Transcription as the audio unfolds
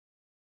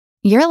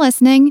You're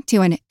listening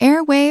to an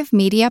Airwave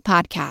Media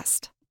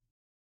Podcast.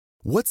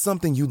 What's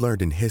something you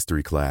learned in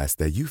history class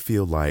that you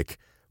feel like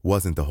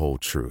wasn't the whole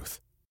truth?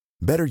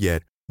 Better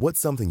yet, what's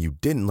something you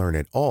didn't learn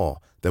at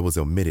all that was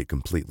omitted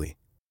completely?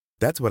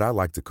 That's what I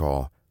like to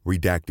call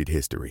redacted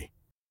history.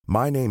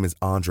 My name is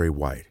Andre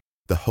White,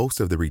 the host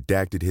of the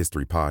Redacted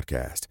History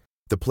Podcast,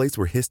 the place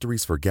where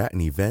history's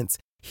forgotten events,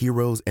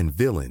 heroes, and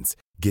villains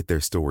get their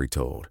story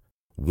told,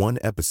 one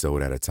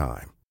episode at a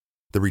time.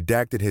 The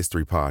Redacted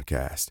History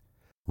Podcast.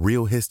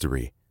 Real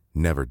history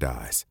never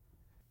dies.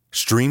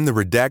 Stream the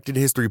Redacted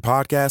History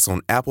Podcast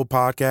on Apple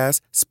Podcasts,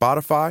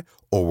 Spotify,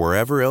 or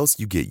wherever else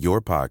you get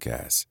your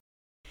podcasts.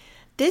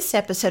 This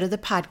episode of the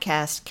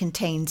podcast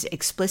contains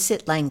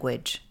explicit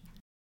language.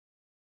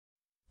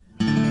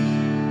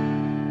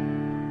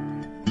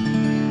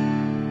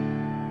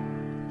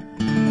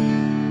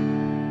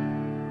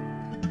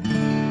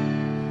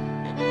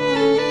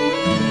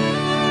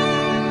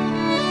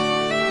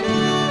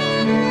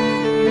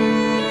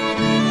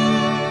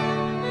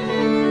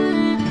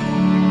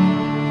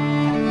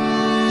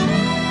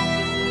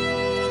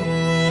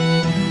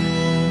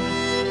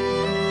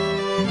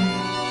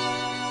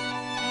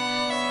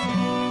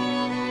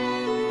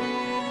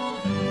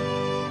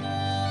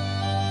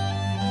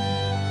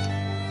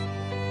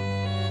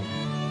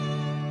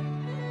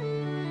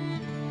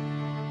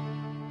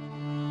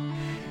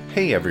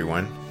 Hey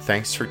everyone,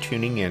 thanks for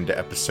tuning in to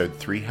episode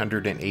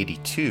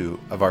 382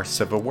 of our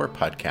Civil War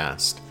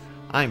podcast.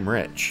 I'm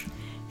Rich.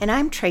 And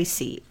I'm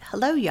Tracy.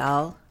 Hello,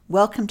 y'all.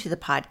 Welcome to the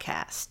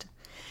podcast.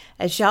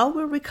 As y'all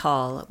will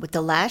recall, with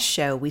the last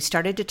show, we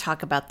started to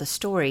talk about the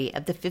story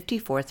of the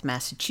 54th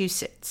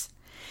Massachusetts.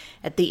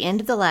 At the end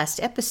of the last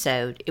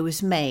episode, it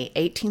was May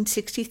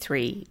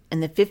 1863,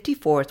 and the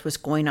 54th was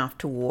going off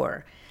to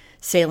war,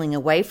 sailing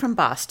away from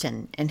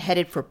Boston and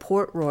headed for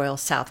Port Royal,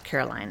 South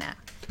Carolina.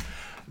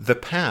 The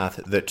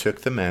path that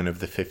took the men of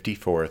the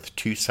 54th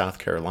to South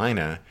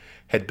Carolina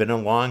had been a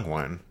long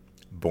one,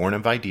 born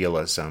of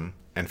idealism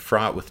and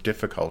fraught with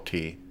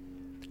difficulty.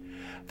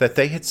 That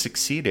they had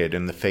succeeded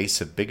in the face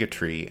of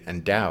bigotry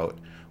and doubt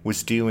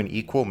was due in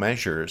equal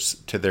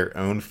measures to their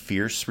own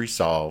fierce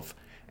resolve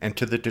and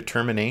to the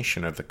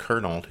determination of the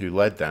colonel who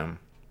led them.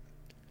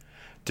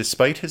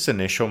 Despite his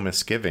initial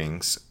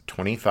misgivings,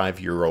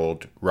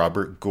 25-year-old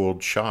Robert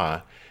Gould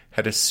Shaw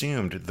had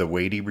assumed the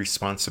weighty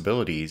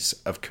responsibilities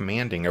of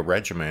commanding a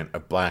regiment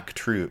of black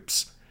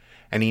troops,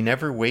 and he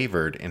never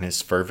wavered in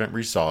his fervent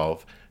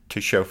resolve to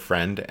show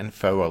friend and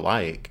foe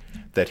alike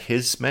that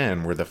his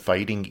men were the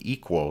fighting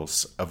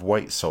equals of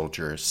white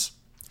soldiers.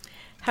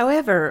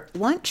 However,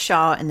 once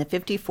Shaw and the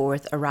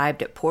 54th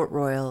arrived at Port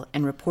Royal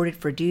and reported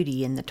for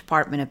duty in the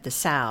Department of the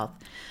South,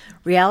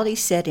 reality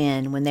set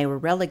in when they were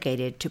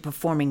relegated to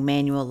performing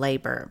manual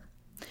labor.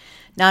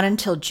 Not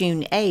until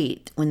June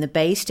 8th, when the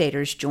Bay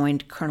Staters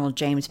joined Colonel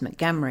James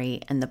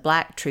Montgomery and the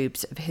black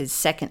troops of his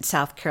 2nd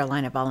South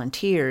Carolina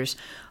Volunteers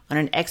on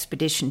an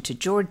expedition to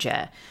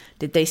Georgia,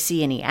 did they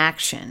see any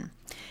action,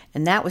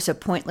 and that was a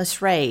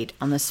pointless raid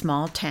on the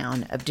small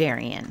town of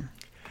Darien.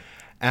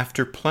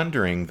 After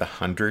plundering the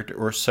 100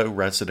 or so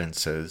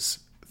residences,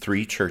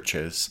 3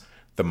 churches,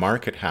 the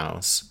market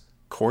house,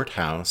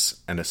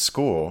 courthouse, and a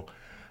school,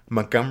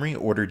 Montgomery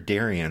ordered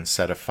Darien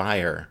set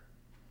afire.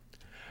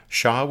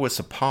 Shaw was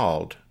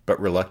appalled,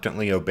 but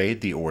reluctantly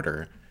obeyed the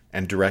order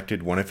and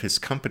directed one of his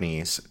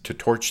companies to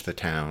torch the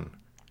town.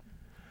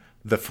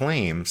 The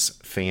flames,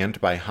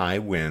 fanned by high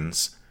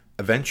winds,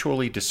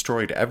 eventually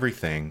destroyed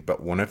everything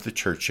but one of the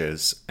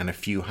churches and a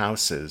few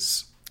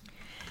houses.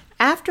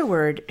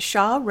 Afterward,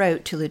 Shaw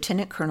wrote to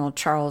Lieutenant Colonel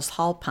Charles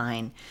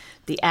Halpine,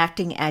 the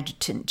acting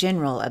adjutant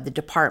general of the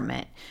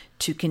department,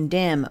 to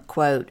condemn,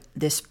 quote,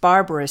 "this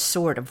barbarous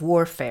sort of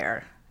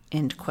warfare,"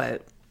 end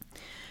quote.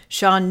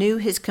 Shaw knew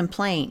his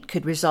complaint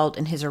could result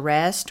in his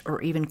arrest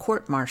or even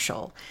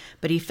court-martial,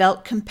 but he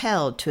felt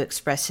compelled to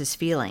express his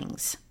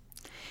feelings.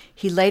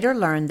 He later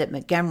learned that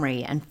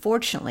Montgomery,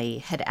 unfortunately,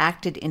 had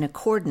acted in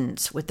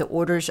accordance with the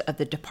orders of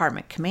the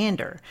department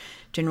commander,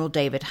 General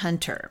David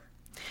Hunter.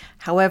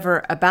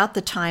 However, about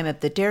the time of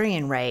the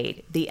Darien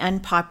raid, the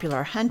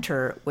unpopular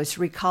Hunter was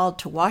recalled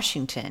to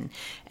Washington,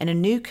 and a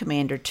new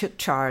commander took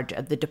charge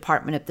of the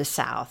Department of the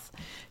South,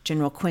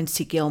 General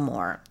Quincy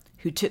Gilmore,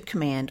 who took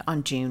command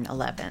on June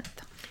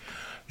 11th.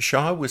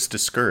 Shaw was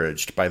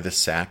discouraged by the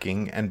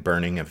sacking and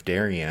burning of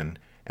Darien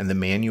and the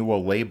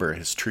manual labor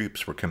his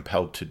troops were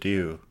compelled to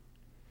do.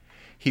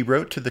 He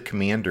wrote to the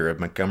commander of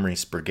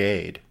Montgomery's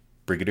brigade,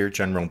 Brigadier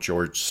General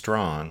George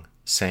Strong,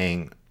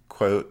 saying,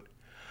 quote,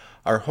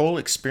 "Our whole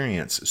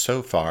experience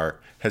so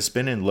far has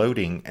been in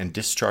loading and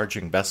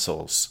discharging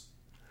vessels.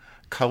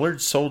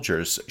 Colored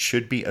soldiers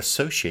should be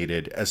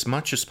associated as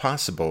much as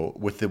possible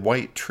with the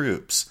white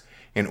troops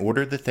in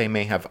order that they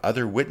may have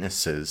other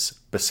witnesses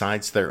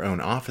besides their own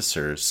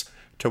officers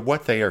to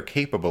what they are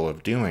capable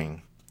of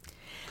doing."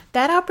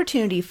 That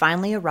opportunity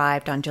finally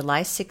arrived on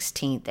July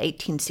 16,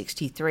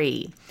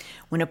 1863,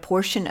 when a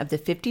portion of the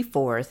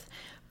 54th,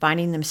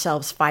 finding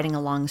themselves fighting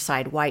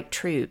alongside white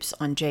troops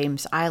on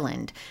James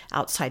Island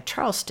outside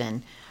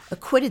Charleston,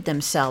 acquitted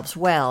themselves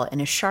well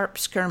in a sharp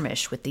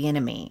skirmish with the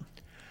enemy.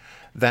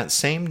 That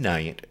same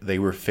night, they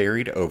were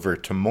ferried over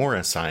to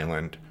Morris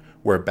Island,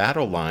 where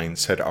battle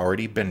lines had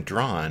already been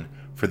drawn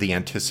for the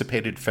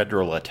anticipated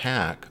Federal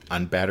attack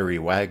on Battery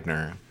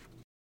Wagner.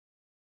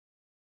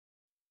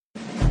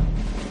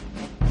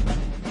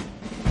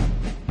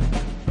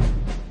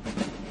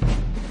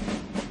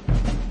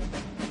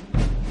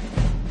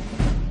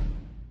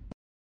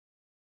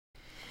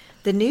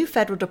 The new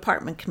federal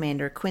department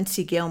commander,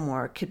 Quincy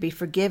Gilmore, could be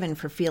forgiven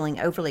for feeling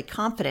overly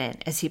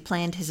confident as he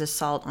planned his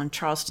assault on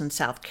Charleston,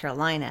 South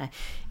Carolina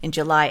in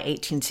July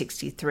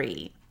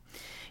 1863.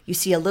 You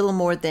see, a little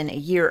more than a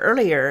year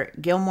earlier,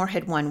 Gilmore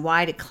had won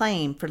wide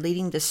acclaim for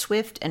leading the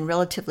swift and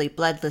relatively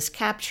bloodless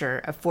capture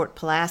of Fort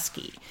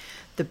Pulaski,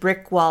 the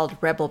brick-walled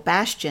rebel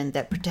bastion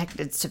that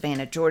protected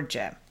Savannah,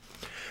 Georgia.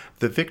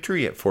 The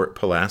victory at Fort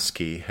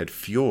Pulaski had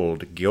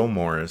fueled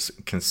Gilmore's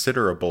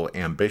considerable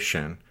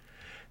ambition,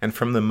 and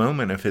from the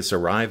moment of his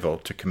arrival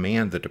to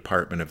command the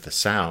Department of the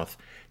South,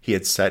 he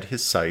had set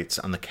his sights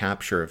on the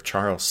capture of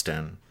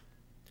Charleston.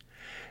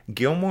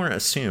 Gilmore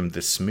assumed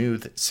the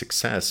smooth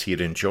success he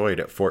had enjoyed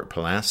at Fort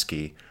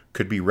Pulaski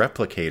could be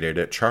replicated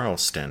at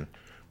Charleston,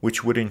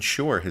 which would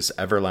ensure his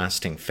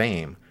everlasting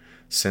fame,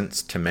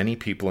 since to many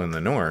people in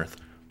the North,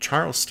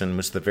 Charleston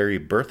was the very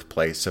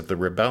birthplace of the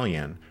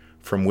rebellion,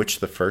 from which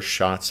the first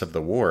shots of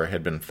the war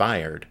had been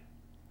fired.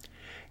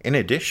 In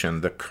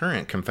addition, the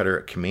current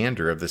Confederate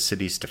commander of the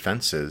city's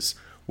defenses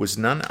was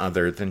none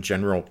other than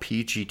General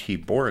P.G.T.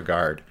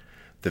 Beauregard,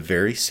 the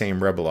very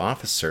same rebel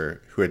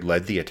officer who had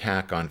led the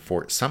attack on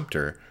Fort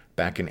Sumter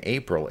back in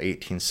April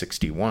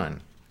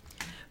 1861.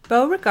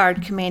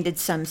 Beauregard commanded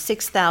some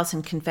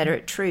 6,000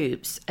 Confederate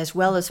troops, as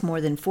well as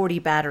more than 40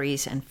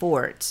 batteries and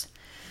forts.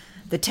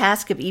 The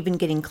task of even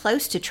getting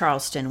close to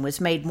Charleston was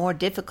made more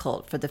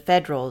difficult for the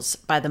Federals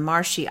by the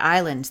marshy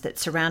islands that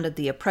surrounded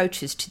the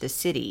approaches to the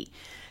city,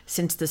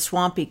 since the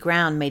swampy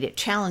ground made it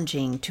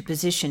challenging to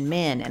position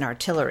men and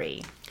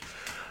artillery.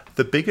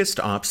 The biggest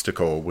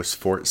obstacle was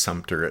Fort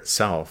Sumter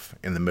itself,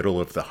 in the middle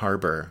of the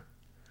harbor.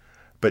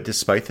 But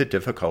despite the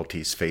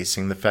difficulties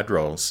facing the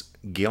Federals,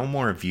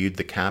 Gilmore viewed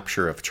the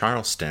capture of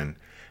Charleston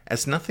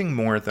as nothing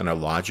more than a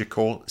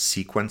logical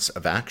sequence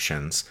of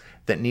actions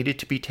that needed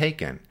to be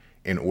taken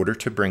in order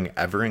to bring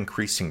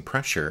ever-increasing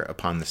pressure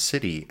upon the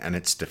city and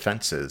its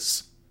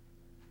defenses.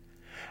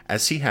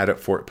 As he had at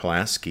Fort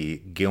Pulaski,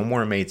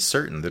 Gilmore made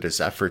certain that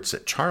his efforts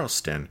at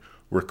Charleston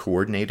were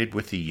coordinated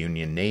with the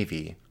Union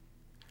Navy.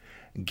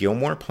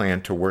 Gilmore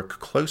planned to work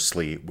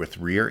closely with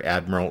Rear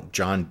Admiral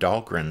John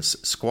Dahlgren's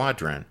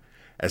squadron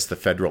as the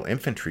Federal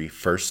infantry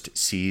first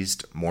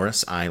seized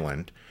Morris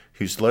Island,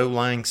 whose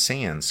low-lying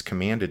sands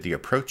commanded the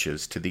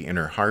approaches to the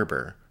inner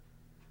harbor.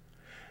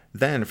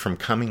 Then, from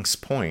Cummings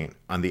Point,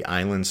 on the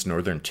island's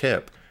northern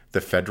tip,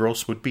 the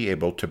Federals would be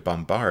able to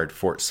bombard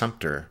Fort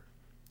Sumter.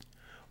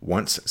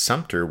 Once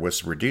Sumter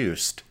was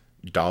reduced,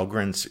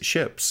 Dahlgren's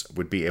ships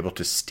would be able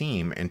to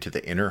steam into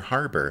the inner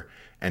harbor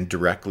and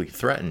directly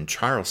threaten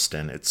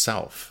Charleston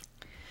itself.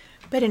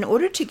 But in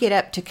order to get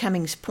up to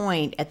Cummings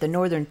Point at the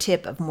northern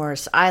tip of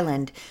Morris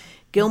Island,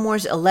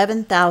 Gilmore's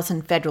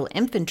 11,000 Federal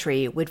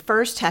infantry would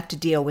first have to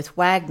deal with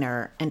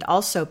Wagner and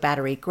also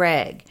Battery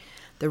Gregg,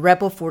 the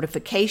rebel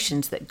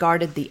fortifications that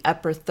guarded the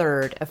upper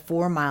third of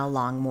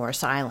 4-mile-long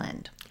Morris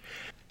Island.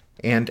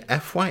 And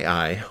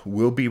FYI,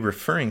 we'll be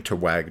referring to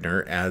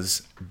Wagner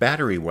as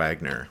Battery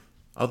Wagner,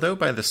 although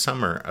by the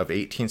summer of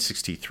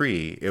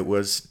 1863 it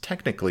was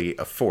technically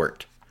a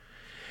fort.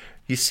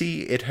 You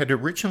see, it had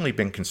originally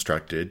been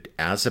constructed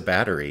as a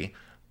battery,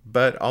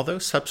 but although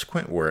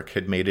subsequent work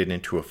had made it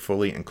into a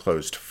fully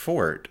enclosed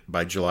fort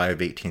by July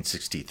of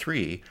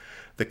 1863,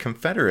 the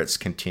Confederates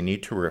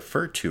continued to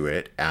refer to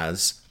it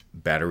as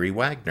Battery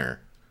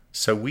Wagner,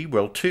 so we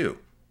will too.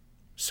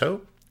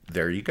 So,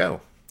 there you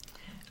go.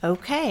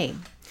 Okay.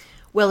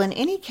 Well, in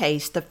any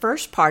case, the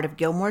first part of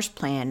Gilmore's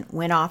plan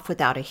went off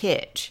without a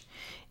hitch.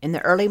 In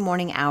the early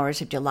morning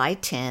hours of July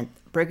 10th,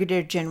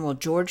 Brigadier General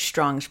George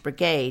Strong's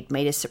brigade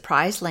made a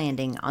surprise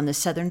landing on the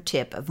southern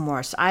tip of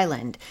Morris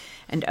Island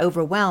and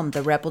overwhelmed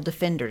the rebel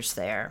defenders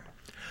there.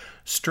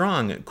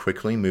 Strong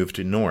quickly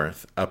moved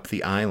north up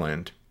the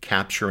island,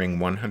 capturing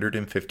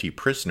 150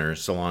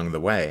 prisoners along the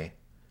way.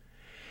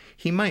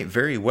 He might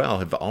very well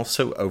have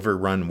also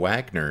overrun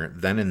Wagner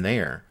then and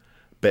there,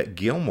 but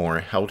Gilmore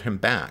held him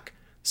back,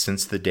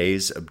 since the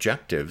day's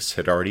objectives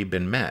had already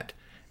been met,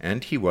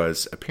 and he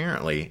was,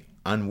 apparently,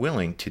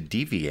 unwilling to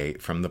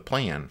deviate from the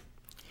plan.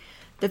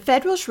 The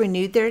Federals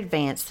renewed their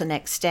advance the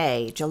next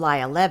day, July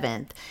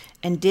 11th,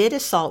 and did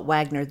assault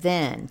Wagner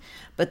then,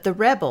 but the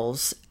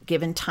rebels,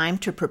 given time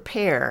to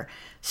prepare,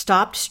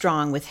 stopped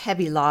Strong with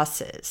heavy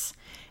losses.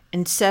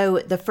 And so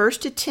the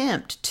first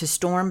attempt to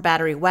storm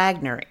Battery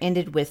Wagner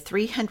ended with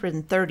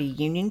 330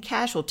 Union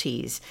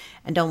casualties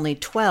and only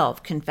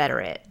 12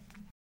 Confederate.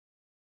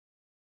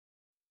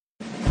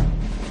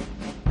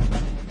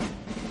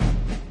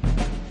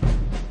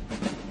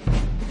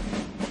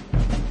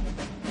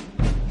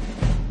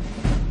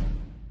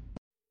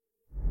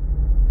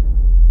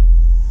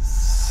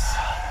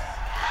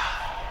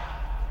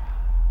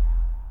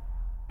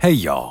 Hey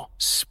y'all,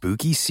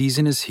 spooky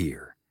season is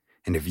here.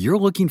 And if you're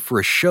looking for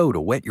a show to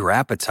whet your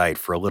appetite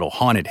for a little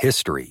haunted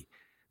history,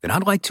 then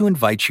I'd like to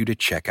invite you to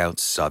check out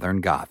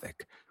Southern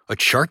Gothic, a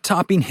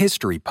chart-topping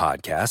history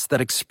podcast that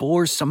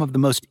explores some of the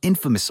most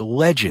infamous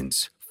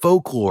legends,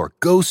 folklore,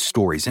 ghost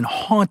stories, and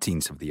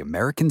hauntings of the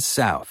American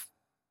South.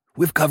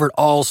 We've covered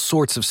all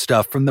sorts of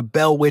stuff from the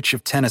Bell Witch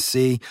of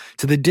Tennessee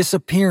to the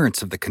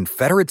disappearance of the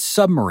Confederate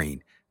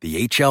submarine, the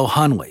H.L.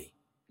 Hunley.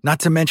 Not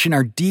to mention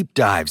our deep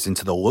dives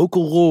into the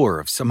local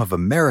lore of some of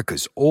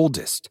America's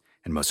oldest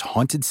and most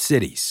haunted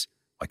cities,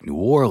 like New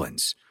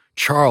Orleans,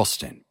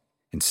 Charleston,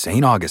 and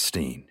St.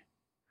 Augustine.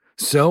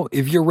 So,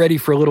 if you're ready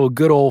for a little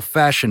good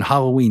old-fashioned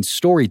Halloween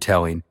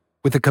storytelling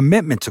with a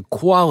commitment to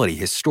quality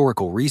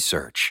historical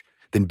research,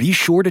 then be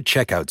sure to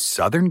check out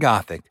Southern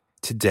Gothic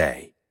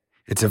today.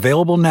 It's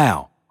available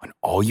now on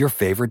all your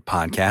favorite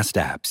podcast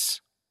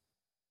apps.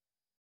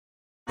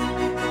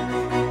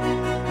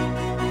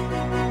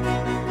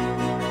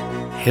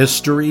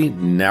 History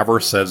never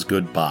says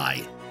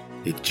goodbye.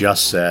 It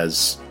just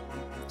says,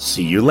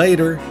 see you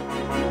later.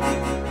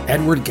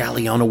 Edward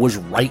Galeano was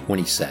right when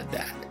he said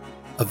that.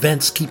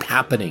 Events keep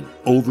happening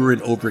over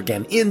and over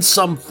again in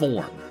some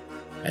form.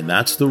 And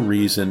that's the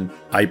reason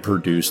I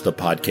produced the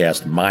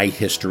podcast, My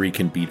History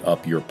Can Beat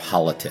Up Your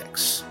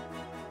Politics.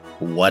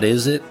 What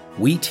is it?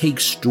 We take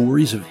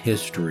stories of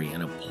history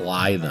and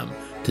apply them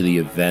to the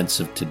events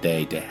of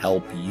today to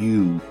help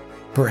you,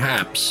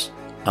 perhaps,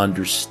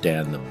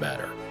 understand them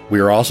better. We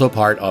are also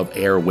part of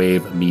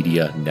Airwave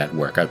Media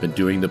Network. I've been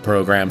doing the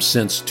program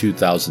since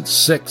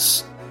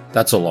 2006.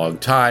 That's a long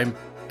time,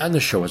 and the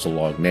show has a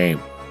long name.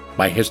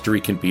 My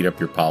History Can Beat Up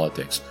Your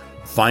Politics.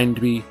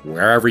 Find me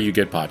wherever you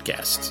get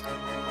podcasts.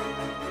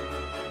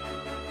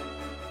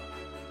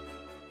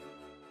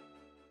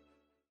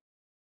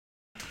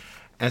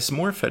 As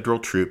more federal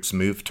troops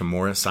moved to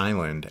Morris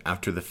Island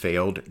after the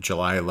failed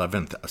July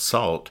 11th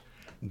assault,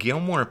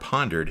 Gilmore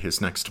pondered his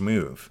next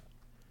move.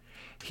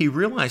 He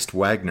realized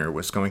Wagner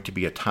was going to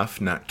be a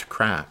tough nut to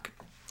crack.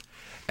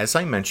 As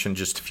I mentioned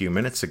just a few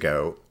minutes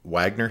ago,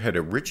 Wagner had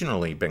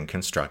originally been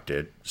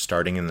constructed,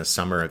 starting in the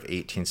summer of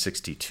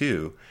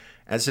 1862,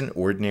 as an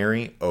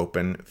ordinary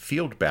open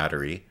field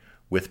battery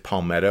with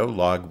palmetto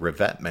log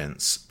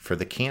revetments for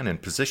the cannon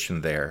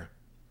positioned there.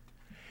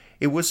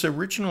 It was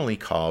originally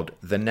called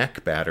the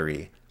Neck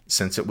Battery,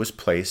 since it was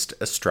placed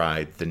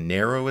astride the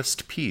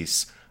narrowest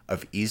piece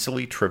of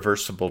easily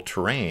traversable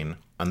terrain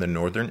on the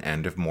northern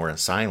end of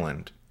Morris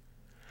Island.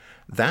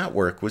 That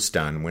work was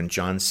done when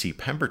John C.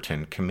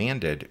 Pemberton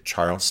commanded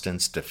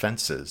Charleston's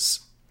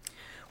defenses.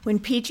 When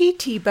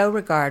P.G.T.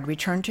 Beauregard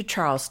returned to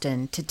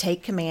Charleston to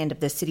take command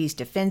of the city's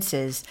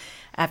defenses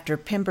after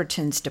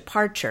Pemberton's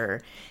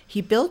departure,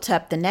 he built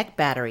up the Neck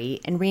Battery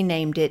and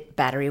renamed it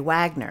Battery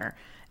Wagner,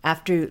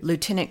 after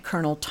Lieutenant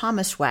Colonel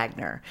Thomas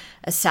Wagner,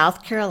 a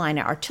South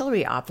Carolina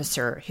artillery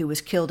officer who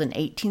was killed in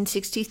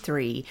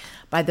 1863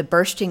 by the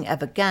bursting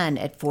of a gun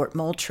at Fort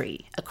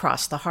Moultrie,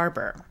 across the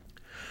harbor.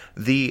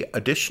 The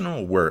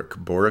additional work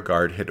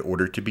Beauregard had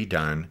ordered to be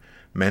done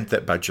meant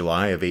that by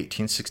July of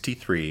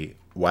 1863,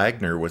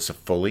 Wagner was a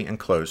fully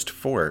enclosed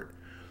fort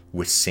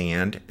with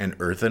sand and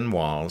earthen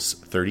walls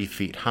 30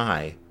 feet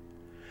high.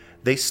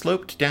 They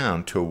sloped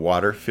down to a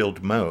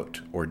water-filled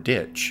moat or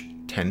ditch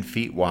 10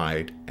 feet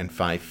wide and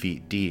 5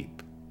 feet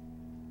deep.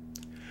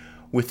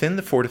 Within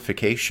the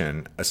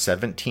fortification, a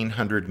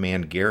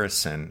 1,700-man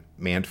garrison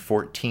manned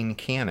 14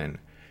 cannon,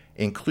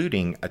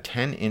 including a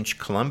 10-inch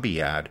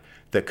Columbiad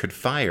that could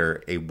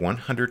fire a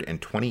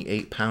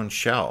 128-pound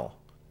shell.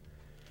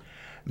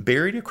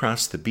 Buried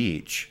across the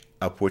beach,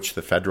 up which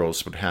the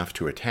Federals would have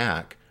to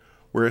attack,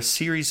 were a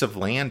series of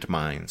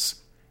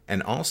landmines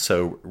and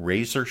also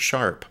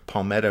razor-sharp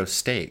palmetto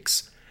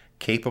stakes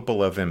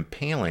capable of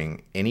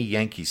impaling any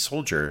Yankee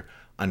soldier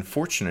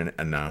unfortunate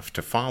enough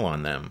to fall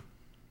on them.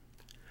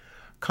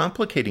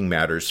 Complicating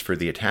matters for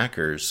the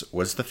attackers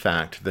was the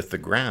fact that the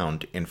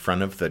ground in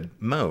front of the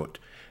moat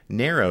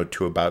narrowed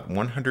to about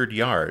 100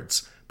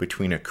 yards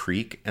between a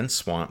creek and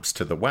swamps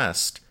to the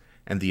west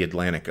and the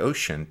Atlantic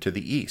Ocean to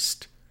the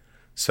east,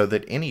 so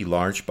that any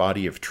large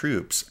body of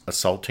troops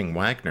assaulting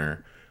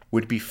Wagner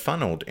would be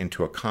funneled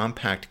into a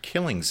compact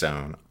killing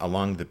zone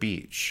along the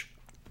beach.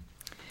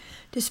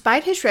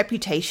 Despite his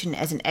reputation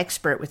as an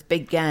expert with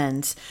big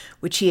guns,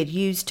 which he had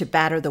used to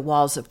batter the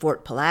walls of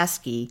Fort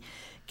Pulaski,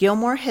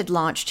 Gilmore had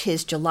launched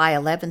his July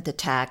 11th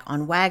attack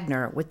on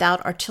Wagner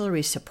without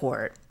artillery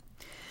support.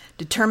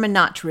 Determined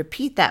not to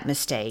repeat that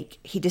mistake,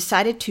 he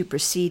decided to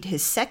proceed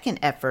his second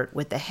effort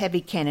with a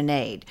heavy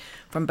cannonade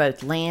from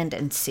both land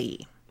and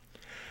sea.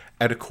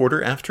 At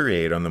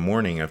 8:15 on the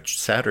morning of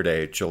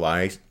Saturday,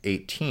 July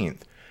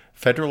 18th,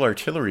 Federal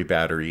artillery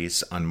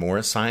batteries on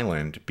Morris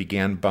Island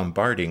began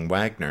bombarding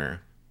Wagner.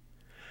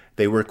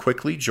 They were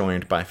quickly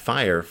joined by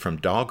fire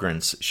from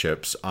Dahlgren's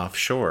ships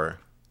offshore.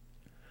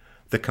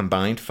 The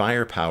combined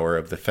firepower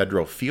of the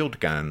Federal field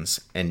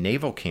guns and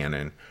naval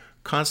cannon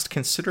caused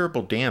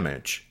considerable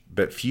damage,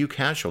 but few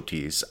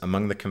casualties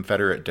among the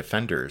Confederate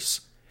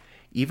defenders,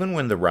 even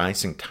when the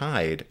rising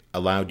tide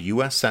allowed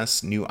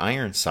USS New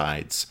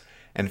Ironsides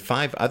and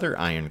 5 other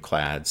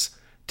ironclads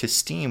to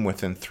steam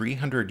within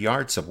 300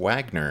 yards of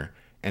Wagner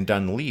and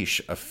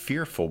unleash a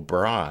fearful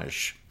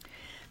barrage.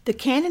 The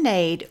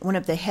cannonade, one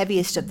of the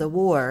heaviest of the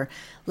war,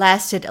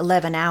 lasted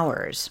 11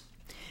 hours.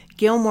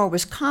 Gilmore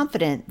was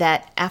confident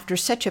that after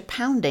such a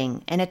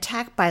pounding, an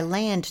attack by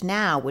land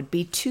now would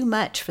be too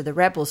much for the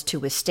rebels to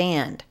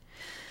withstand.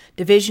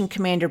 Division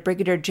Commander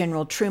Brigadier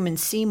General Truman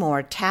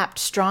Seymour tapped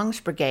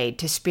Strong's brigade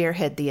to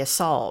spearhead the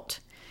assault.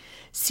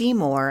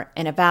 Seymour,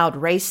 an avowed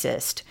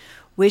racist,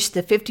 wished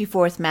the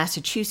 54th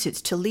Massachusetts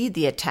to lead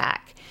the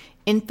attack,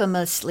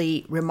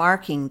 infamously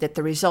remarking that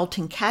the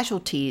resulting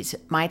casualties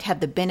might have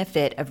the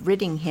benefit of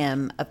ridding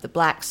him of the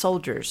black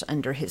soldiers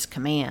under his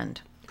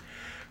command.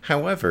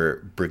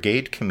 However,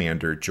 Brigade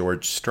Commander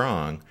George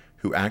Strong,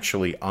 who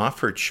actually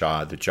offered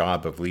Shaw the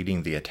job of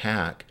leading the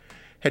attack,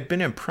 had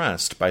been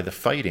impressed by the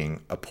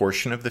fighting a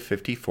portion of the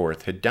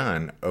 54th had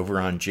done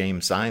over on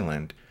James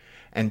Island,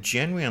 and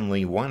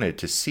genuinely wanted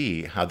to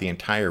see how the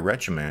entire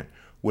regiment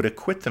would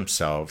acquit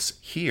themselves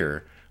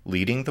here,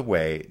 leading the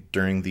way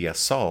during the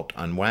assault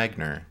on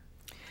Wagner.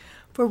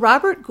 For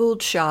Robert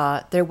Gould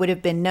Shaw, there would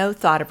have been no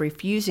thought of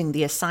refusing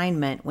the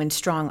assignment when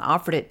Strong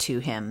offered it to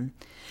him.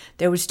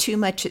 There was too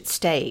much at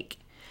stake.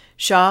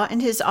 Shaw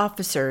and his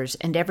officers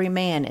and every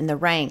man in the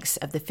ranks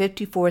of the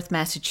 54th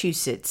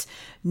Massachusetts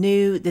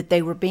knew that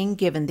they were being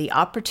given the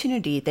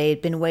opportunity they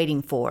had been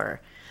waiting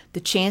for,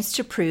 the chance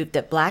to prove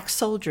that black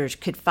soldiers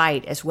could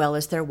fight as well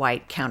as their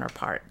white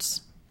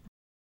counterparts.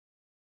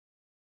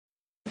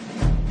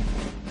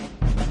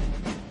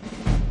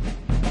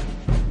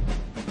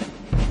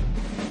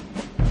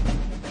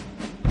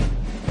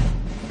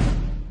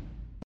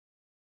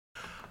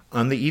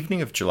 On the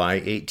evening of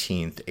July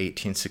 18,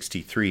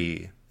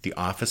 1863, the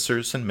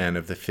officers and men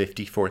of the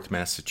 54th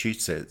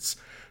Massachusetts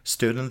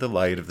stood in the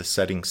light of the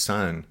setting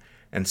sun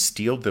and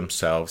steeled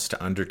themselves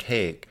to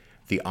undertake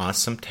the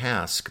awesome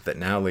task that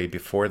now lay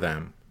before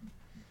them.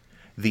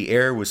 The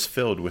air was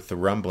filled with the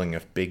rumbling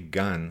of big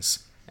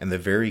guns, and the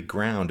very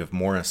ground of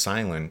Morris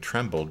Island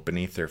trembled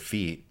beneath their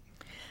feet.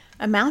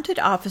 A mounted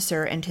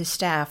officer and his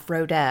staff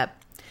rode up.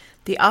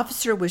 The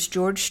officer was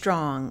George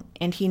Strong,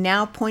 and he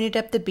now pointed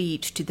up the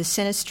beach to the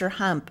sinister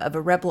hump of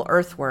a rebel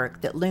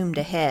earthwork that loomed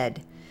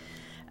ahead,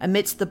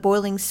 amidst the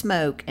boiling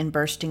smoke and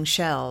bursting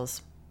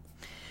shells.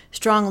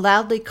 Strong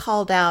loudly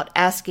called out,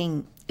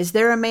 asking, "Is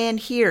there a man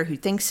here who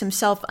thinks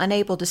himself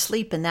unable to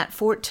sleep in that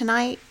fort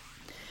tonight?"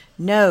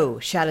 "No,"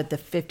 shouted the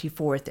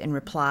 54th in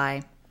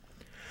reply.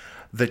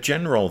 The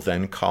general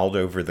then called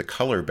over the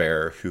color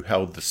bearer who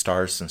held the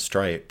stars and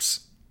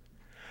stripes.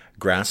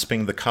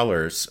 Grasping the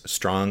colors,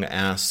 Strong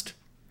asked,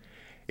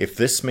 "If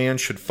this man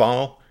should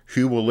fall,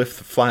 who will lift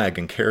the flag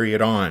and carry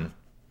it on?"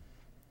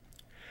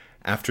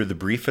 After the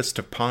briefest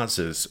of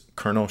pauses,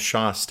 Colonel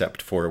Shaw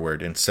stepped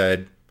forward and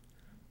said,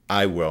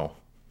 "I will."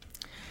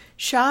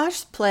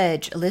 Shaw's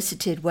pledge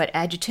elicited what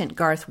Adjutant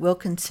Garth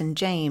Wilkinson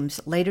James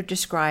later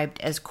described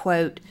as,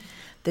 quote,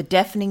 "the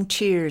deafening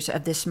cheers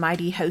of this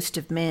mighty host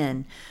of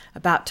men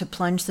about to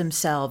plunge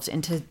themselves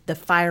into the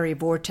fiery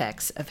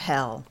vortex of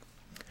hell."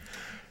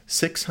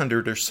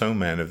 600 or so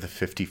men of the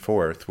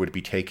 54th would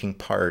be taking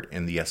part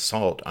in the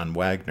assault on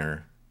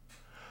Wagner.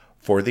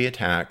 For the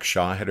attack,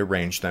 Shaw had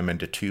arranged them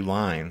into 2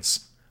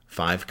 lines,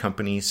 5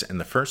 companies in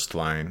the first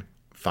line,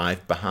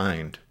 5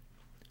 behind.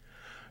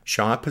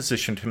 Shaw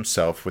positioned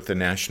himself with the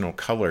national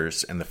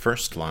colors in the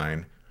first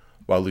line,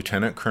 while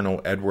Lieutenant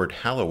Colonel Edward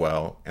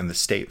Hallowell and the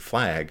state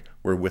flag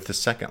were with the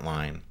second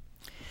line.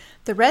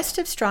 The rest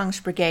of Strong's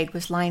brigade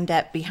was lined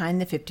up behind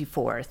the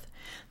 54th,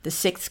 the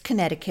 6th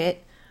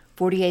Connecticut,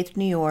 48th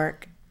New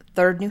York,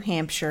 3rd New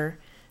Hampshire,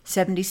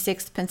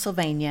 76th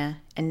Pennsylvania,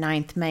 and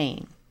 9th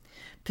Maine.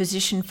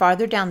 Positioned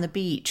farther down the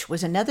beach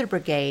was another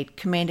brigade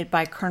commanded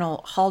by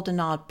Colonel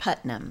Haldanaud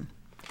Putnam.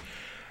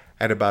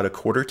 At about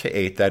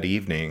 7:45 that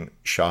evening,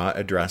 Shaw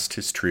addressed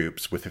his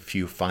troops with a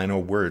few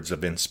final words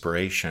of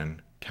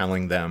inspiration,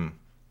 telling them,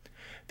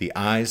 "The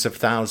eyes of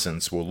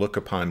thousands will look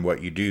upon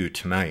what you do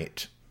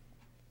tonight."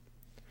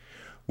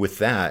 With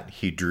that,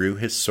 he drew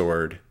his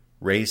sword,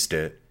 raised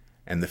it,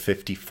 and the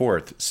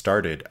 54th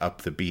started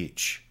up the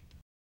beach.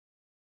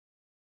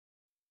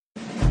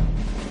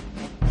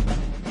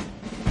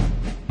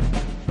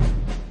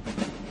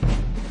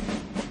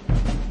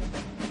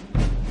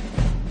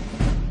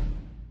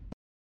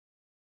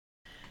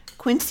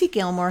 Quincy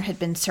Gilmore had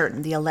been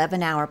certain the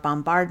 11-hour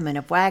bombardment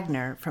of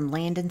Wagner from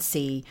land and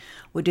sea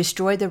would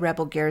destroy the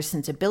rebel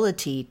garrison's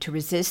ability to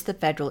resist the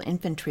Federal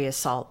infantry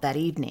assault that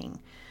evening.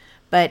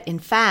 But in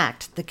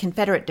fact, the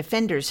Confederate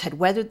defenders had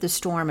weathered the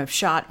storm of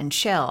shot and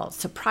shell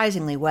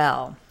surprisingly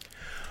well.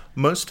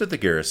 Most of the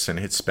garrison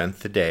had spent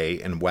the day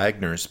in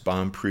Wagner's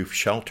bomb-proof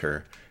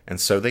shelter, and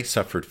so they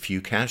suffered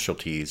few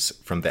casualties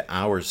from the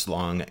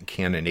hours-long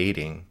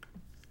cannonading.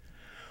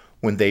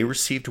 When they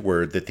received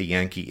word that the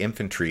Yankee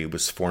infantry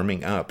was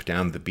forming up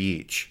down the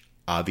beach,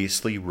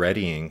 obviously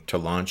readying to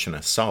launch an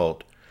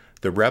assault,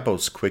 the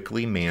rebels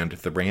quickly manned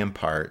the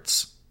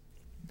ramparts.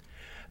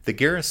 The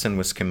garrison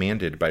was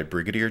commanded by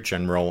Brigadier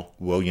General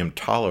William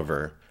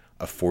Tolliver,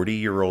 a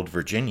 40-year-old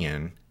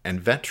Virginian,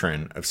 and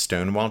veteran of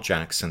Stonewall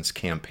Jackson's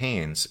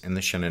campaigns in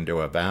the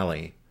Shenandoah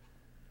Valley.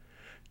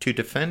 To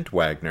defend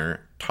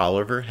Wagner,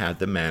 Taliaferro had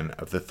the men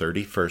of the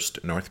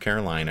 31st North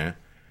Carolina,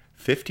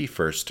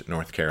 51st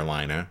North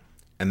Carolina,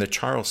 and the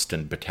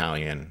Charleston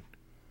Battalion.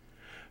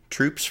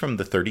 Troops from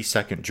the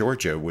 32nd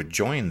Georgia would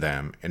join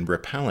them in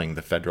repelling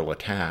the Federal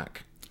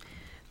attack.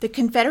 The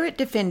Confederate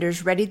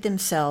defenders readied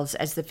themselves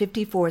as the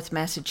 54th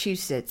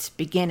Massachusetts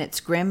began its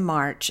grim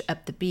march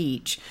up the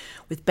beach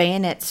with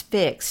bayonets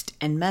fixed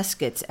and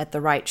muskets at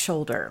the right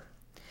shoulder.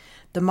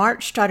 The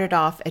march started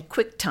off at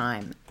quick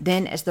time.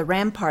 Then, as the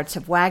ramparts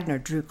of Wagner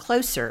drew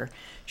closer,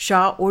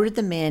 Shaw ordered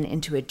the men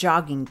into a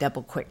jogging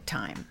double quick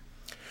time.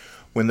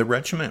 When the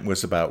regiment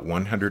was about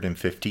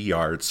 150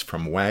 yards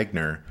from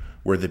Wagner,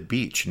 where the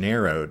beach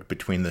narrowed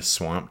between the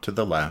swamp to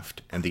the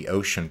left and the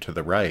ocean to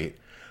the right,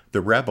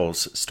 the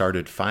rebels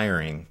started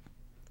firing.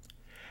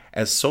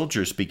 As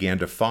soldiers began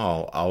to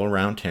fall all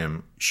around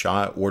him,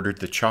 Shaw ordered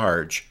the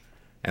charge,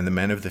 and the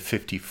men of the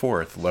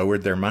 54th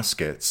lowered their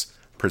muskets,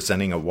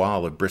 presenting a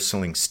wall of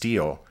bristling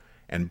steel,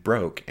 and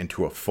broke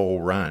into a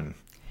full run.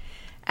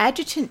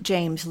 Adjutant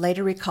James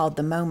later recalled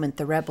the moment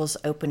the rebels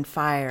opened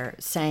fire,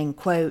 saying,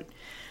 quote,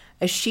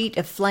 "A sheet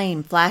of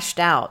flame flashed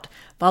out,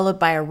 followed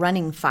by a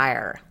running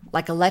fire,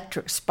 like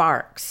electric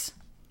sparks,"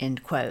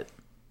 end quote.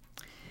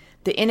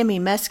 The enemy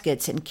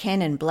muskets and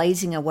cannon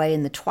blazing away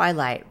in the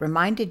twilight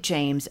reminded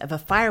James of a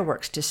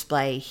fireworks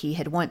display he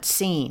had once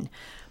seen,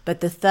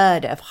 but the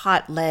thud of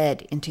hot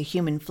lead into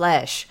human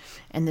flesh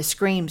and the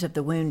screams of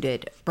the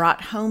wounded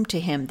brought home to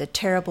him the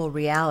terrible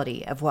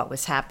reality of what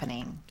was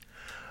happening.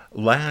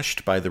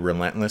 Lashed by the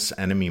relentless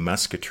enemy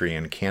musketry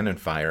and cannon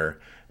fire,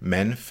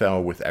 men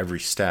fell with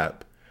every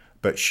step,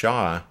 but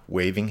Shaw,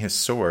 waving his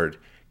sword,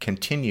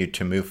 continued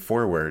to move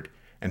forward,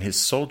 and his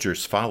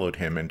soldiers followed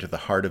him into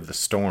the heart of the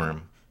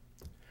storm.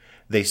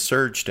 They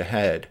surged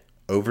ahead,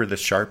 over the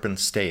sharpened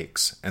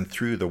stakes, and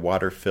through the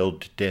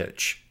water-filled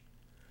ditch.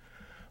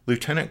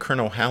 Lieutenant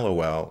Colonel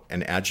Hallowell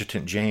and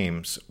Adjutant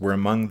James were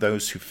among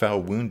those who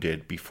fell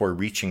wounded before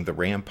reaching the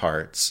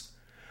ramparts,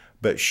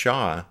 but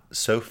Shaw,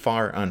 so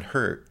far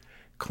unhurt,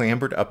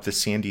 clambered up the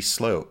sandy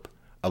slope,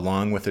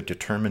 along with a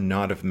determined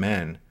knot of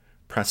men,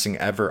 pressing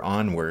ever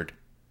onward.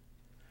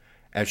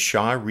 As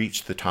Shaw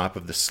reached the top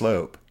of the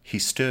slope, he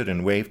stood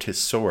and waved his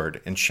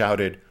sword and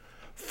shouted,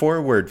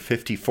 "Forward,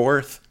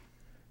 54th!"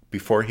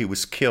 before he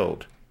was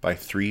killed by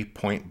 3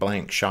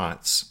 point-blank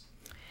shots.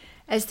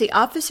 As the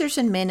officers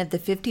and men of the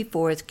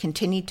 54th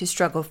continued to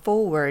struggle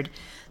forward,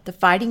 the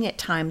fighting at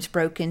times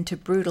broke into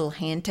brutal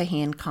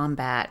hand-to-hand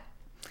combat.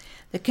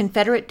 The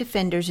Confederate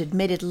defenders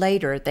admitted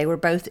later they were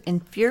both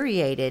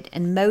infuriated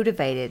and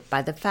motivated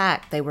by the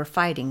fact they were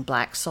fighting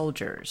black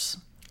soldiers.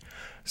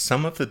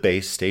 Some of the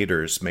Bay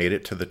Staters made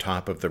it to the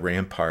top of the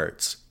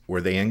ramparts,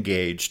 where they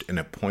engaged in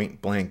a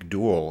point-blank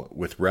duel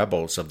with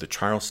rebels of the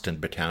Charleston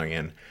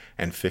Battalion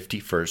and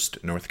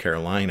 51st North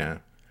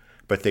Carolina,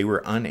 but they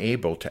were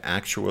unable to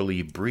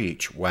actually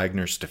breach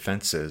Wagner's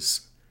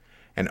defenses,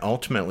 and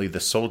ultimately the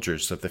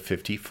soldiers of the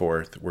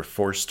 54th were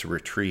forced to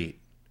retreat.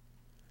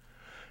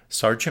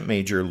 Sergeant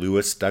Major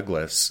Lewis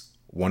Douglas,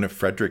 one of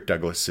Frederick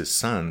Douglass's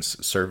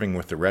sons serving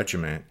with the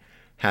regiment,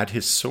 had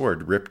his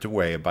sword ripped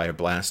away by a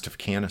blast of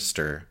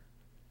canister.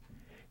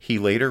 He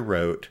later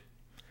wrote,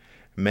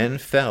 "Men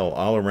fell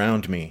all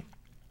around me.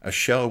 A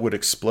shell would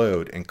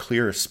explode and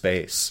clear a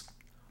space.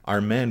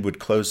 Our men would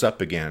close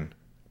up again,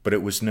 but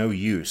it was no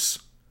use.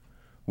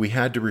 We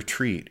had to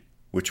retreat,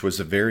 which was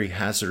a very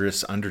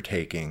hazardous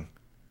undertaking.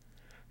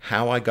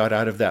 How I got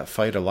out of that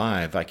fight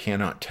alive I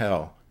cannot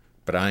tell,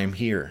 but I am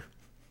here."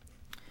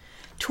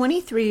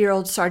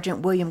 23-year-old Sergeant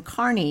William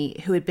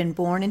Kearney, who had been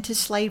born into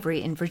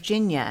slavery in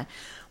Virginia,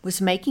 was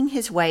making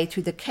his way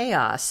through the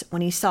chaos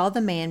when he saw the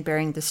man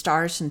bearing the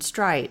Stars and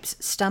Stripes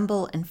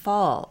stumble and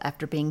fall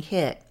after being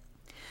hit.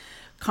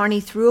 Kearney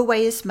threw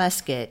away his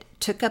musket,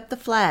 took up the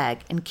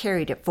flag, and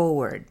carried it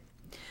forward.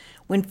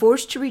 When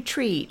forced to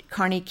retreat,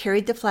 Kearney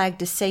carried the flag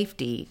to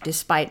safety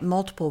despite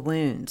multiple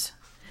wounds.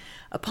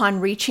 Upon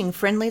reaching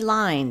friendly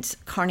lines,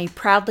 Kearney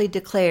proudly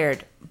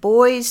declared,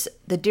 "Boys,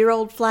 the dear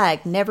old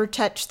flag never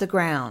touched the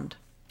ground."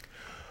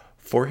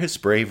 For his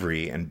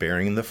bravery in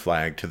bearing the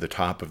flag to the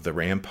top of the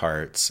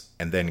ramparts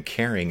and then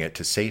carrying it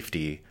to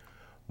safety,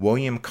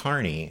 William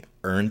Kearney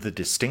earned the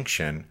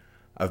distinction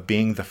of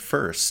being the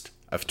first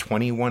of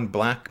 21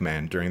 black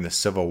men during the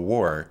Civil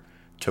War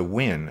to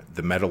win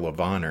the Medal of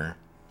Honor.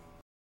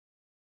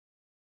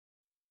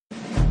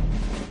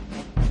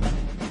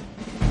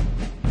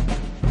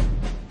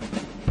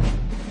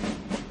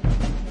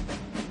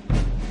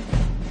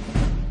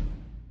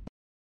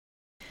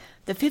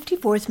 The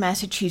 54th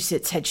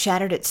Massachusetts had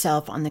shattered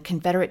itself on the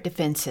Confederate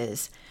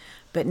defenses,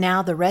 but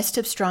now the rest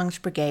of Strong's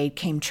brigade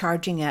came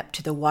charging up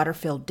to the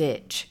water-filled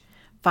ditch.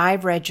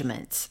 5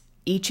 regiments,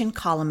 each in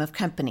column of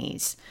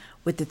companies,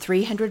 with the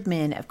 300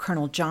 men of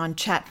Colonel John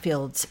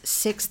Chatfield's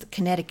 6th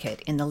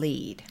Connecticut in the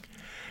lead.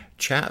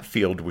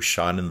 Chatfield was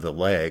shot in the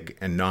leg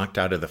and knocked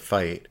out of the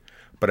fight,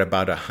 but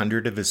about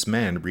 100 of his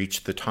men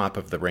reached the top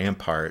of the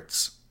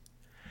ramparts.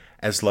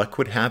 As luck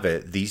would have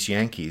it, these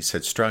Yankees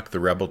had struck the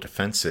rebel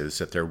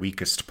defenses at their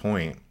weakest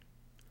point.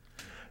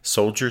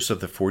 Soldiers of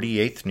the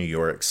 48th New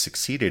York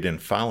succeeded in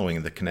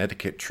following the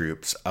Connecticut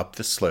troops up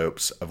the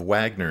slopes of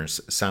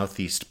Wagner's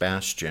southeast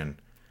bastion,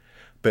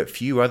 but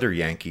few other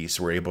Yankees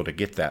were able to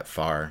get that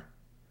far.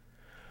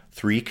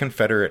 3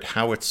 Confederate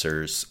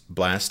howitzers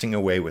blasting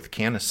away with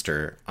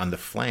canister on the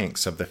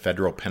flanks of the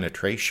Federal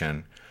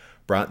penetration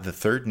brought the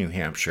 3rd New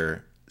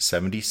Hampshire,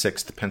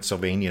 76th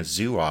Pennsylvania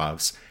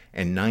Zouaves,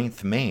 and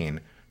 9th Maine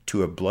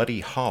to a bloody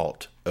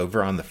halt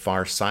over on the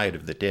far side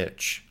of the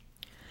ditch.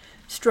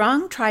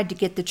 Strong tried to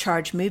get the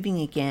charge moving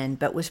again,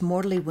 but was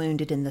mortally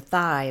wounded in the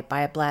thigh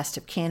by a blast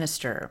of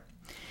canister.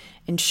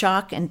 In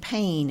shock and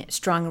pain,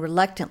 Strong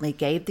reluctantly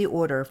gave the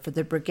order for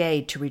the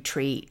brigade to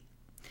retreat.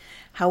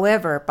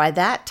 However, by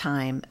that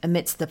time,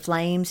 amidst the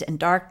flames and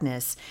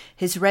darkness,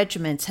 his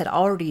regiments had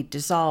already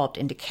dissolved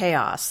into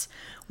chaos,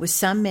 with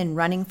some men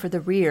running for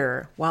the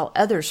rear, while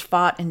others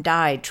fought and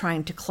died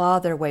trying to claw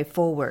their way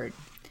forward.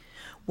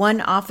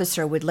 One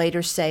officer would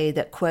later say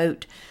that,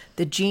 quote,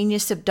 "The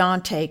genius of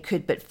Dante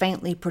could but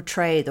faintly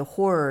portray the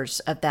horrors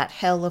of that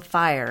hell of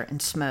fire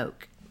and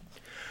smoke."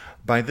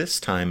 By this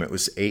time it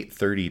was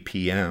 8:30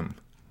 p.m.,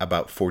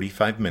 about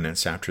 45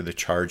 minutes after the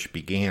charge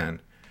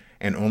began,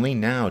 and only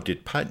now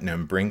did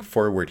Putnam bring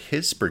forward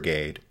his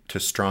brigade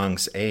to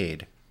Strong's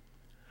aid.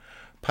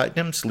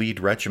 Putnam's lead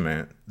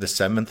regiment, the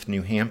 7th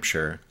New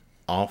Hampshire,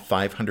 all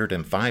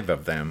 505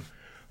 of them,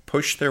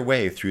 pushed their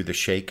way through the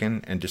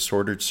shaken and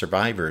disordered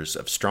survivors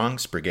of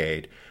Strong's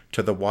brigade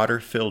to the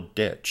water-filled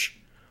ditch,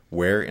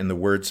 where, in the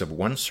words of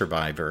one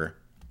survivor,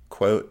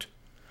 quote,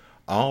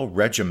 "all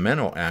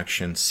regimental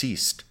action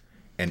ceased,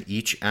 and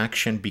each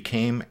action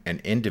became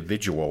an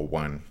individual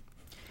one."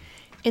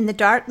 In the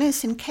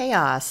darkness and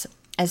chaos,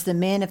 as the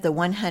men of the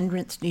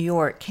 100th New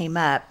York came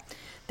up,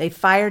 they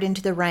fired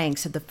into the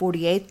ranks of the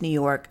 48th New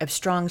York of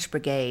Strong's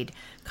brigade,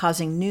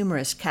 causing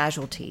numerous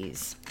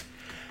casualties.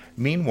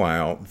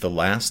 Meanwhile, the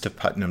last of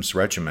Putnam's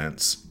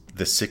regiments,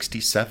 the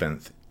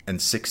 67th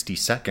and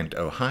 62nd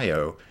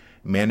Ohio,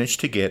 managed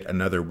to get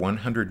another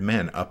 100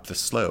 men up the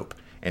slope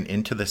and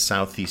into the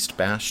southeast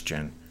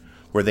bastion,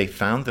 where they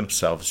found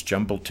themselves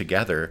jumbled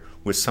together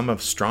with some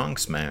of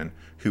Strong's men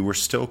who were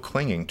still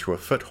clinging to a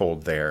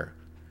foothold there.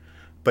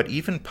 But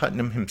even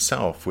Putnam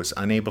himself was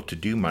unable to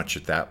do much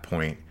at that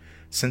point,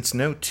 since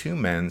no 2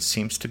 men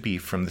seems to be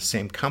from the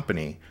same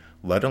company,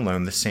 let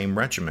alone the same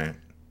regiment.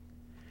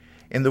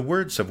 In the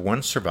words of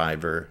one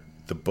survivor,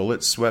 the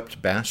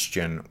bullet-swept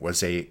bastion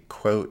was a,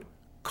 quote,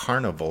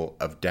 "carnival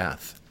of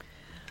death."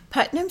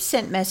 Putnam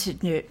sent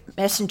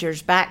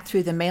messengers back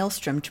through the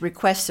maelstrom to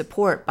request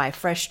support by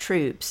fresh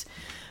troops,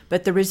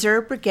 but the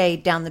reserve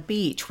brigade down the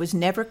beach was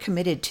never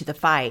committed to the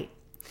fight.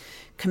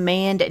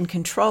 Command and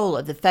control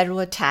of the Federal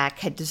attack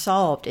had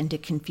dissolved into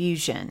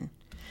confusion.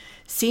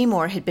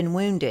 Seymour had been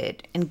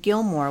wounded, and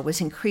Gilmore was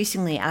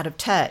increasingly out of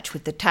touch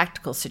with the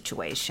tactical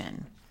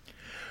situation.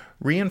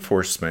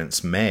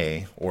 Reinforcements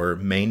may or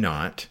may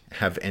not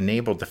have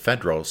enabled the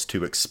Federals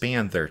to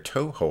expand their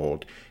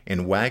toehold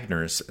in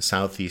Wagner's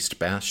southeast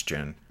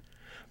bastion,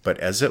 but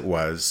as it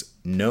was,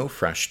 no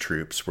fresh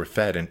troops were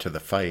fed into the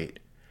fight,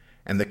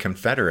 and the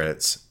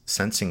Confederates,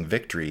 sensing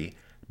victory,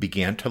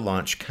 began to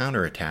launch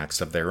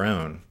counterattacks of their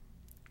own.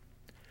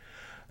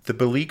 The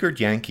beleaguered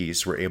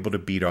Yankees were able to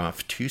beat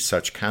off 2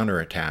 such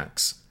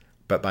counterattacks,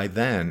 but by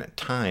then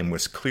time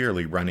was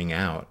clearly running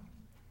out.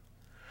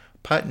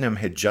 Putnam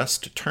had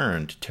just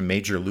turned to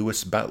Major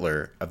Lewis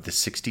Butler of the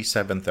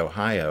 67th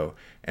Ohio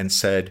and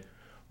said,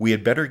 "We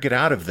had better get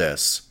out of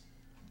this,"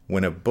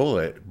 when a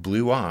bullet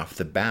blew off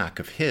the back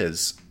of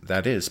his,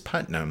 that is,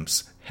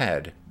 Putnam's,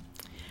 head.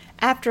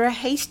 After a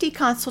hasty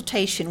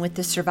consultation with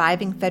the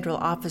surviving Federal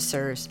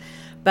officers,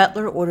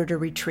 Butler ordered a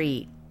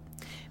retreat.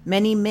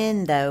 Many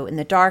men, though, in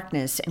the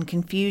darkness and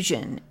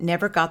confusion,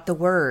 never got the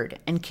word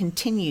and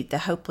continued the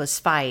hopeless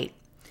fight.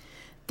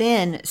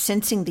 Then,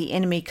 sensing the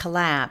enemy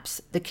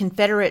collapse, the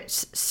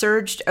Confederates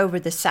surged over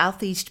the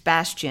southeast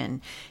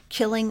bastion,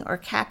 killing or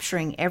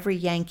capturing every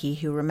Yankee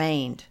who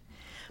remained.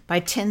 By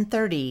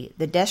 10:30,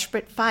 the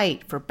desperate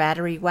fight for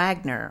Battery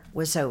Wagner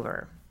was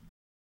over.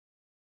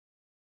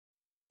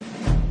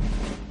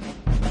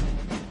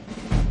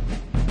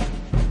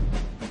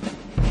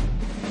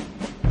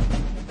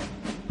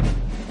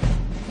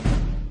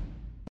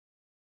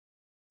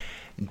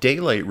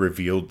 Daylight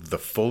revealed the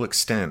full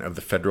extent of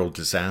the Federal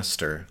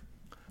disaster.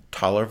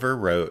 Tolliver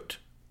wrote,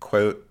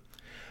 quote,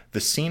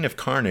 "The scene of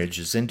carnage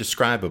is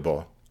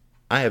indescribable.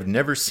 I have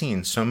never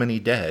seen so many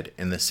dead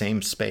in the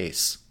same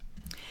space."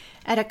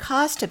 At a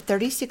cost of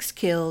 36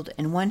 killed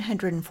and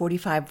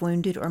 145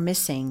 wounded or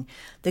missing,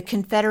 the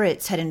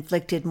Confederates had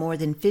inflicted more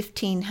than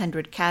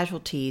 1,500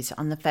 casualties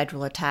on the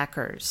Federal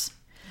attackers.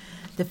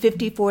 The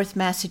 54th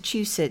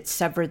Massachusetts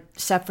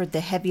suffered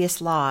the heaviest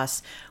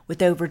loss,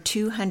 with over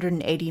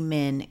 280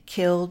 men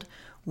killed,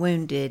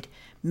 wounded,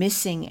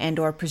 missing, and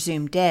or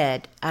presumed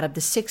dead out of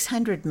the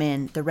 600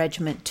 men the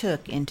regiment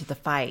took into the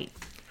fight.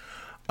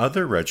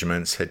 Other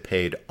regiments had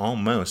paid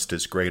almost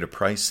as great a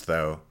price,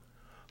 though.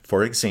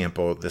 For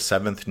example, the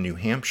 7th New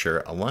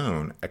Hampshire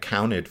alone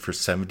accounted for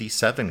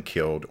 77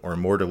 killed or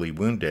mortally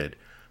wounded,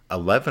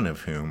 11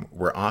 of whom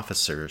were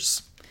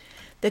officers.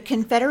 The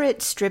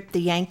Confederates stripped the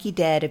Yankee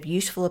dead of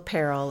useful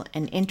apparel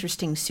and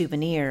interesting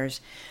souvenirs,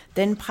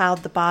 then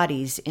piled the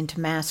bodies into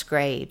mass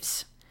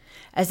graves.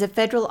 As a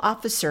Federal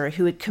officer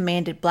who had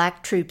commanded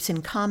black troops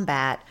in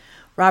combat,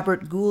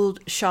 Robert Gould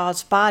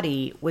Shaw's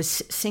body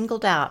was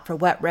singled out for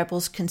what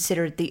rebels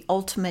considered the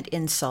ultimate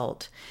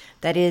insult,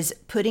 that is,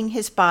 putting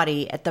his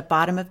body at the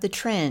bottom of the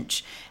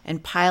trench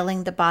and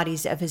piling the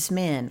bodies of his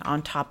men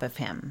on top of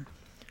him.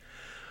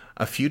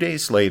 A few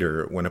days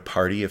later, when a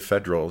party of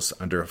Federals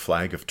under a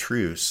flag of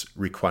truce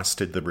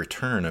requested the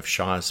return of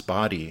Shaw's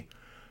body,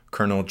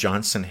 Colonel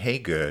Johnson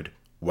Haygood,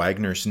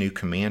 Wagner's new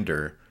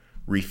commander,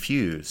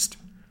 refused,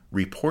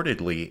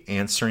 reportedly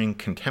answering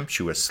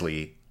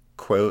contemptuously,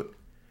 quote,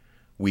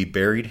 "We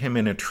buried him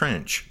in a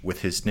trench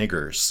with his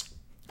niggers."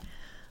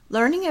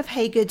 Learning of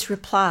Haygood's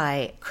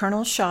reply,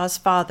 Colonel Shaw's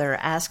father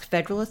asked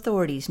Federal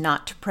authorities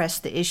not to press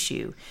the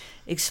issue,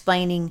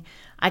 explaining,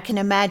 "I can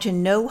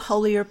imagine no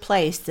holier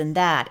place than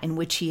that in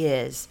which he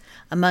is,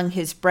 among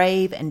his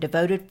brave and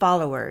devoted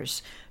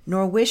followers,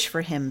 nor wish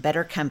for him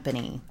better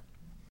company."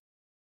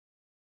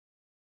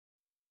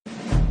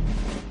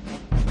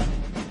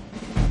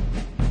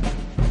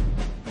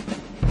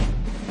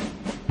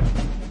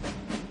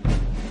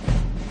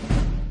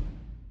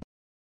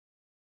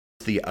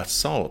 The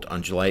assault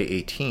on July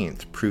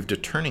 18th proved a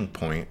turning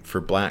point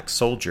for black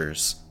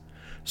soldiers,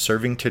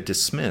 serving to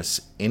dismiss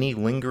any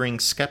lingering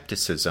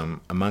skepticism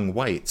among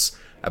whites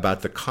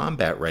about the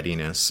combat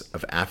readiness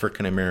of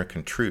African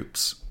American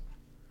troops.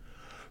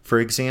 For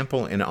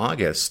example, in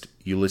August,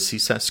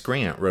 Ulysses S.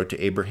 Grant wrote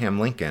to Abraham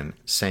Lincoln,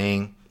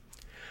 saying,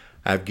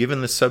 "I have given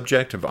the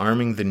subject of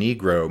arming the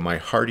Negro my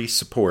hearty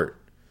support.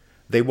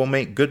 They will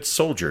make good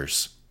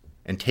soldiers,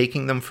 and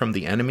taking them from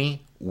the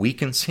enemy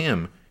weakens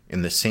him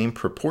in the same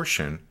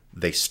proportion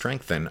they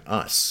strengthen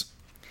us."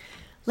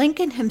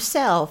 Lincoln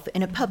himself,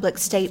 in a public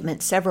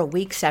statement several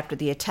weeks after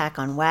the attack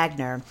on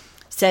Wagner,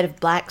 said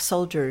of black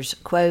soldiers,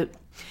 quote,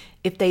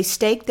 "If they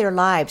stake their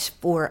lives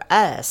for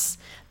us,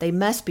 they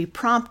must be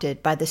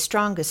prompted by the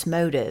strongest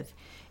motive,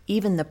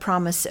 even the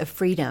promise of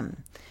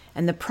freedom,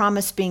 and the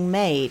promise being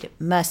made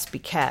must be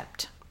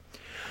kept."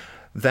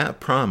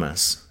 That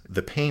promise,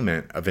 the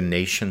payment of a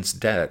nation's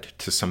debt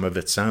to some of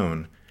its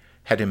own,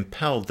 had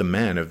impelled the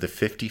men of the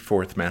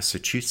 54th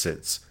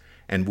Massachusetts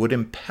and would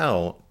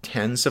impel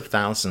tens of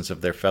thousands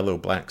of their fellow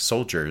black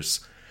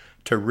soldiers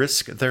to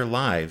risk their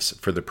lives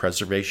for the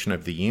preservation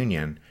of the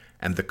Union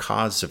and the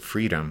cause of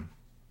freedom.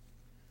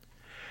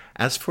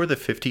 As for the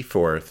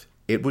 54th,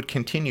 it would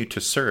continue to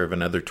serve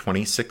another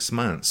 26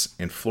 months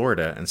in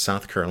Florida and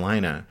South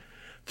Carolina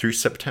through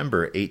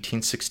September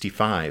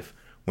 1865,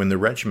 when the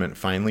regiment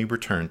finally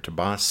returned to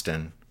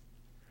Boston.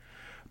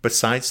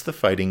 Besides the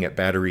fighting at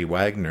Battery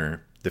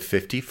Wagner, the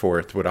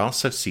 54th would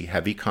also see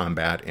heavy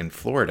combat in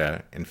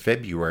Florida in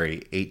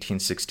February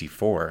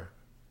 1864.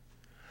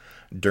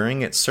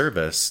 During its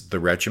service,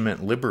 the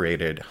regiment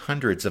liberated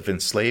hundreds of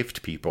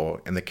enslaved people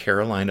in the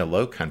Carolina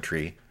Low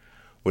Country,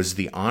 was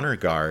the honor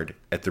guard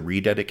at the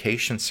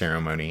rededication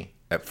ceremony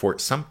at Fort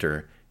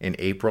Sumter in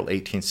April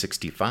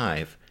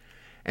 1865,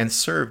 and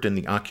served in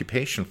the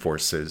occupation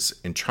forces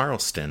in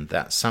Charleston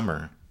that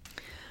summer.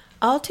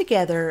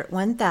 Altogether,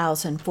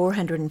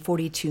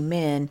 1,442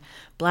 men,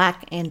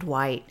 black and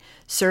white,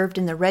 served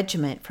in the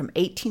regiment from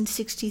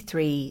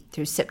 1863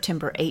 through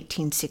September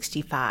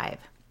 1865.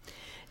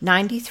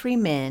 93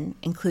 men,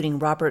 including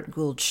Robert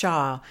Gould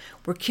Shaw,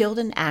 were killed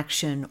in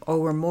action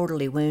or were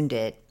mortally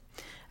wounded.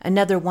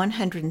 Another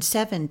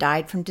 107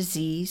 died from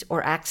disease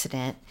or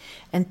accident,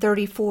 and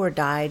 34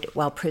 died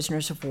while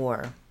prisoners of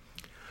war.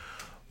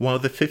 While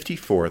the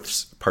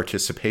 54th's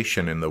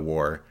participation in the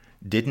war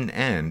didn't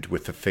end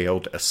with the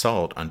failed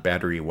assault on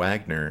Battery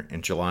Wagner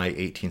in July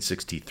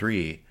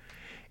 1863,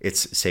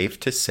 it's safe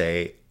to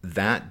say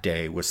that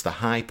day was the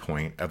high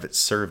point of its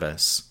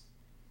service.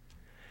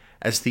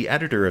 As the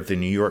editor of the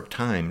New York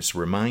Times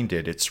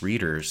reminded its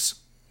readers,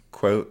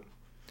 quote,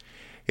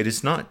 "It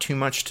is not too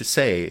much to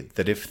say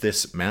that if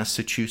this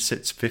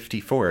Massachusetts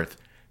 54th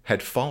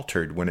had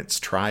faltered when its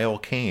trial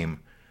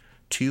came,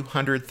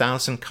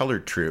 200,000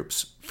 colored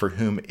troops, for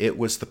whom it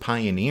was the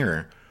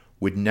pioneer,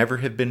 would never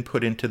have been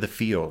put into the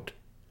field.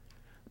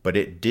 But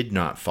it did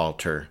not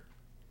falter.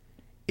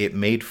 It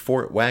made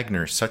Fort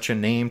Wagner such a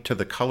name to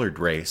the colored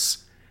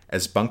race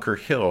as Bunker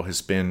Hill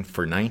has been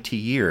for 90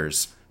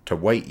 years to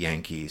white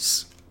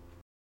Yankees."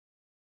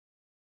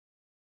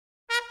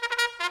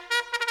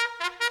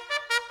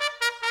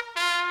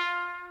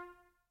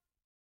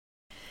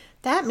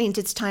 That means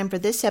it's time for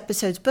this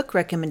episode's book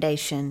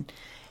recommendation.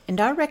 And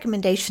our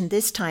recommendation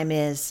this time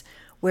is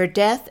Where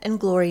Death and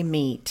Glory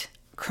Meet,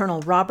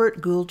 Colonel Robert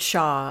Gould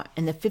Shaw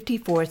and the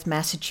 54th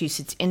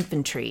Massachusetts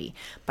Infantry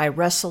by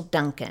Russell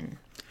Duncan.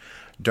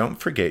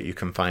 Don't forget you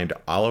can find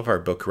all of our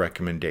book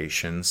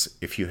recommendations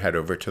if you head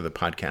over to the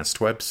podcast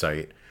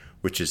website,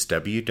 which is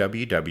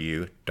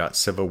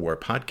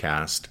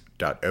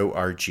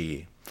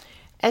www.civilwarpodcast.org.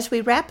 As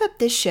we wrap up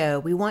this show,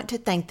 we want to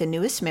thank the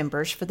newest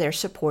members for their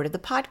support of the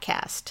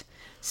podcast.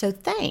 So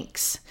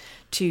thanks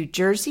to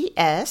Jersey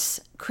S.,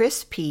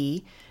 Chris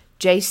P.,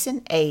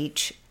 Jason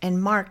H.,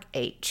 and Mark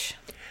H.,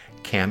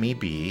 Cammie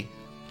B.,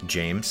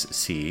 James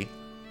C.,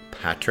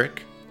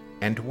 Patrick,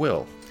 and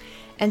Will.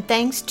 And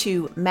thanks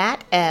to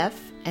Matt F.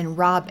 and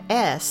Rob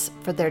S.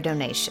 for their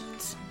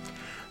donations.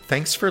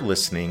 Thanks for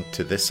listening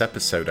to this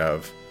episode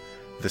of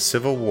The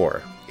Civil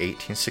War,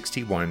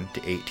 1861 to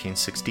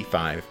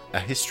 1865, a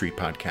history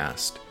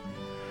podcast.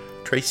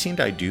 Tracy and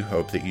I do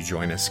hope that you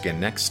join us again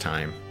next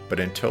time, but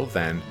until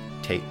then,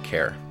 take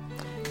care.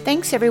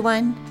 Thanks,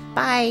 everyone.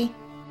 Bye.